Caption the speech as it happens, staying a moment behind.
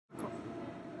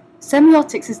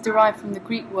Semiotics is derived from the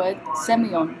Greek word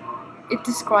semion. It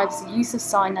describes the use of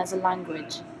sign as a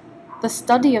language. The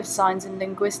study of signs in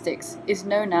linguistics is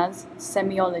known as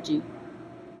semiology.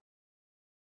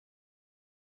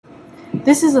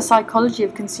 This is a psychology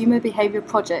of consumer behavior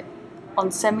project on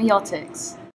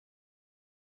semiotics.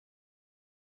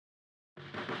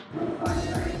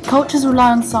 Cultures rely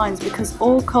on signs because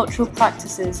all cultural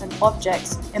practices and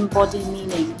objects embody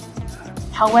meaning.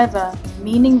 However,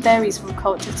 meaning varies from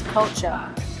culture to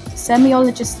culture.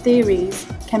 Semiologist theories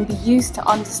can be used to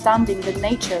understanding the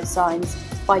nature of signs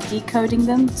by decoding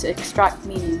them to extract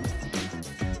meaning.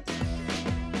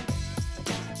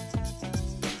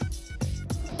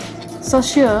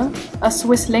 Saussure, a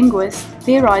Swiss linguist,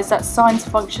 theorized that signs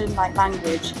function like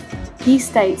language. He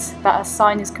states that a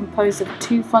sign is composed of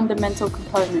two fundamental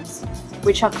components,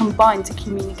 which are combined to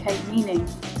communicate meaning.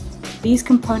 These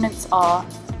components are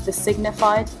the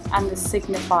signified and the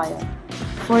signifier.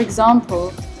 For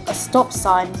example, a stop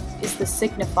sign is the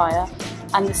signifier,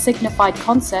 and the signified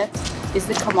concept is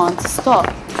the command to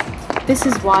stop. This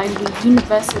is why we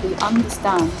universally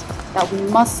understand that we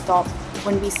must stop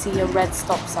when we see a red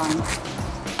stop sign.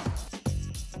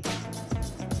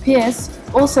 Peirce,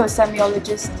 also a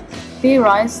semiologist,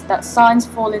 theorized that signs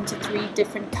fall into three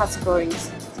different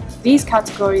categories. These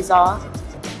categories are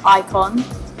icon,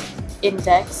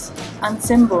 index, and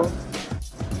symbol.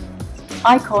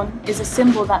 Icon is a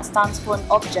symbol that stands for an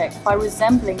object by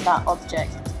resembling that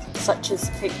object, such as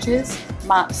pictures,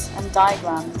 maps, and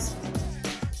diagrams.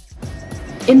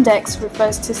 Index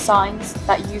refers to signs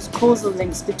that use causal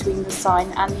links between the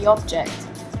sign and the object.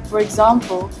 For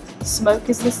example, smoke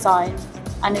is the sign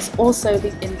and is also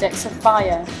the index of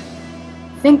fire.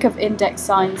 Think of index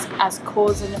signs as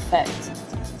cause and effect.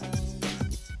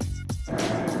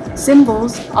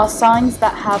 Symbols are signs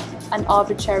that have an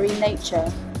arbitrary nature.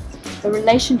 The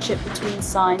relationship between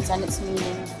signs and its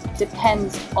meaning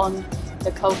depends on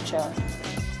the culture.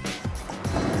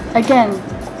 Again,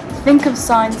 think of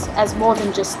signs as more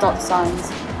than just stop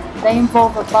signs. They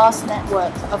involve a vast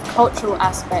network of cultural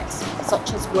aspects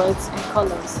such as words and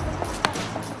colors.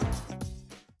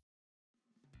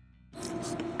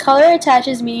 Color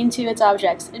attaches meaning to its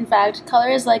objects. In fact, color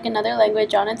is like another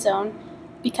language on its own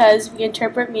because we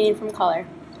interpret meaning from color.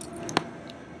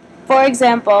 For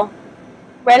example,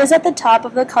 red is at the top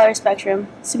of the color spectrum,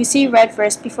 so we see red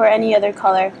first before any other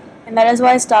color, and that is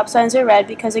why stop signs are red,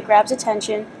 because it grabs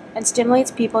attention and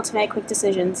stimulates people to make quick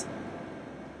decisions.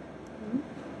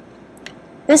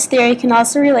 This theory can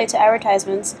also relate to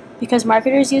advertisements because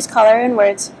marketers use color and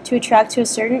words to attract to a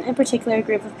certain and particular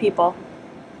group of people.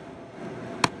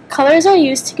 Colors are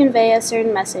used to convey a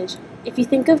certain message. If you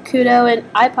think of Kudo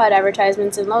and iPod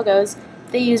advertisements and logos,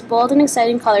 they use bold and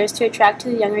exciting colors to attract to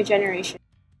the younger generation.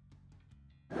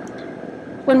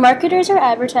 When marketers are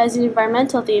advertising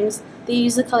environmental themes, they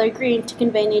use the color green to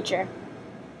convey nature.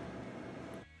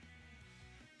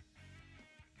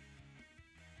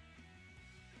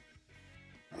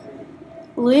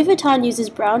 Louis Vuitton uses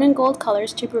brown and gold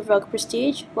colors to provoke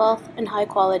prestige, wealth, and high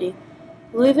quality.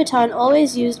 Louis Vuitton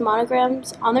always used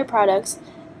monograms on their products,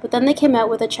 but then they came out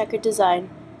with a checkered design.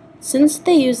 Since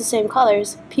they used the same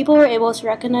colors, people were able to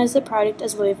recognize the product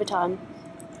as Louis Vuitton.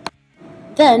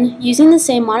 Then, using the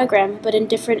same monogram but in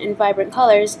different and vibrant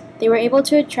colors, they were able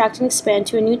to attract and expand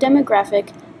to a new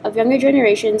demographic of younger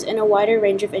generations in a wider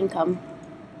range of income.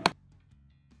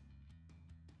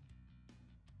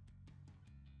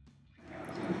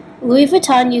 Louis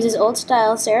Vuitton uses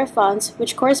old-style serif fonts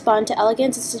which correspond to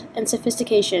elegance and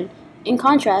sophistication. In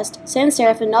contrast, sans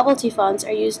serif and novelty fonts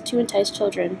are used to entice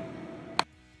children.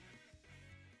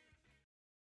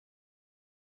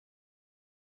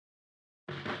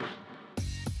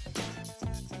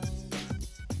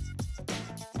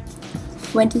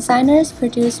 When designers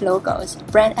produce logos,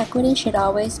 brand equity should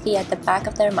always be at the back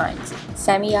of their minds.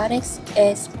 Semiotics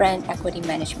is brand equity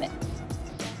management.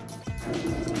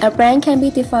 A brand can be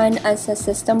defined as a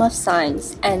system of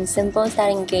signs and symbols that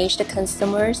engage the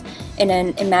consumers in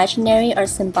an imaginary or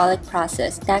symbolic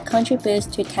process that contributes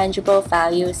to tangible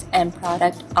values and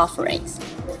product offerings.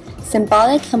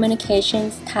 Symbolic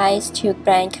communications ties to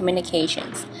brand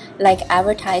communications, like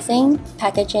advertising,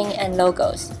 packaging, and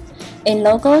logos. In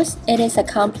logos, it is a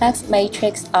complex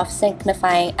matrix of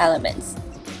signifying elements.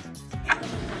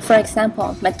 For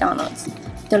example, McDonald's.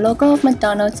 The logo of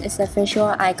McDonald's is a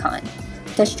visual icon.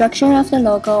 The structure of the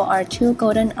logo are two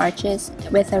golden arches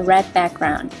with a red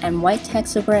background and white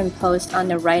text superimposed on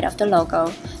the right of the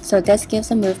logo, so this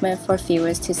gives a movement for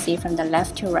viewers to see from the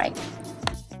left to right.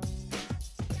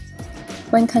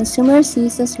 When consumers see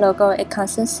this logo, it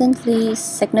consistently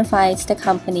signifies the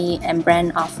company and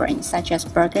brand offerings such as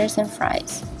burgers and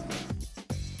fries.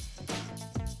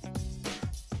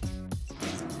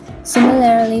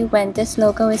 Similarly, when this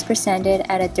logo is presented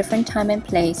at a different time and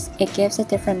place, it gives a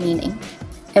different meaning.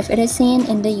 If it is seen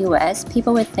in the US,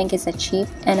 people would think it's a cheap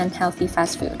and unhealthy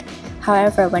fast food.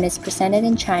 However, when it's presented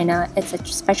in China, it's a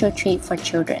special treat for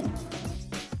children.